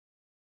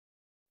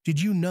Did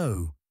you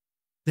know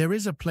there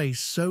is a place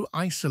so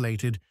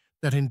isolated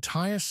that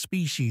entire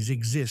species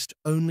exist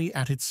only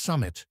at its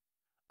summit,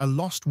 a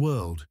lost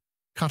world,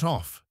 cut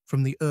off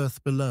from the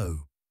earth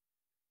below?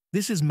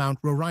 This is Mount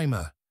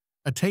Roraima,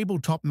 a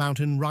tabletop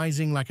mountain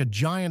rising like a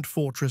giant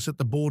fortress at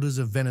the borders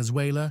of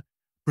Venezuela,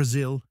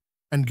 Brazil,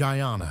 and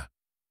Guyana.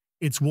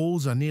 Its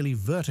walls are nearly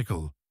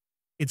vertical.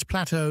 Its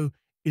plateau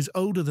is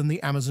older than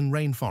the Amazon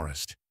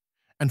rainforest,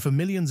 and for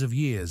millions of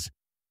years,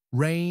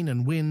 rain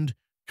and wind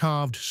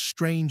carved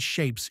strange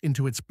shapes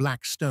into its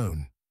black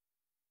stone.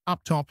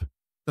 Up top,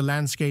 the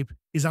landscape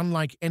is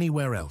unlike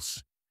anywhere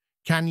else.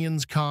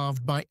 Canyons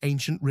carved by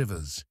ancient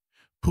rivers,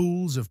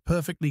 pools of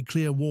perfectly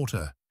clear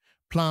water,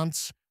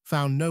 plants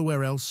found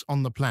nowhere else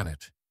on the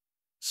planet.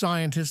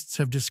 Scientists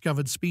have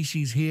discovered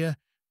species here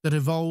that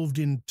evolved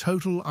in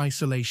total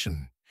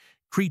isolation,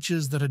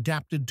 creatures that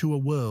adapted to a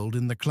world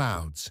in the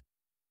clouds.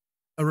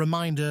 A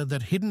reminder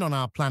that hidden on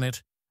our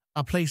planet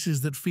are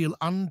places that feel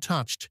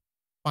untouched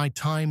by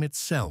time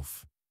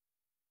itself.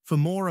 For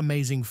more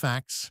amazing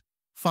facts,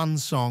 fun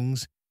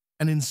songs,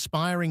 and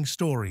inspiring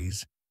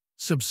stories,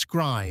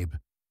 subscribe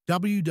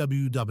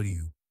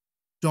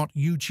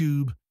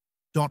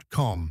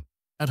www.youtube.com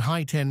at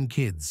HighTen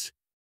Kids.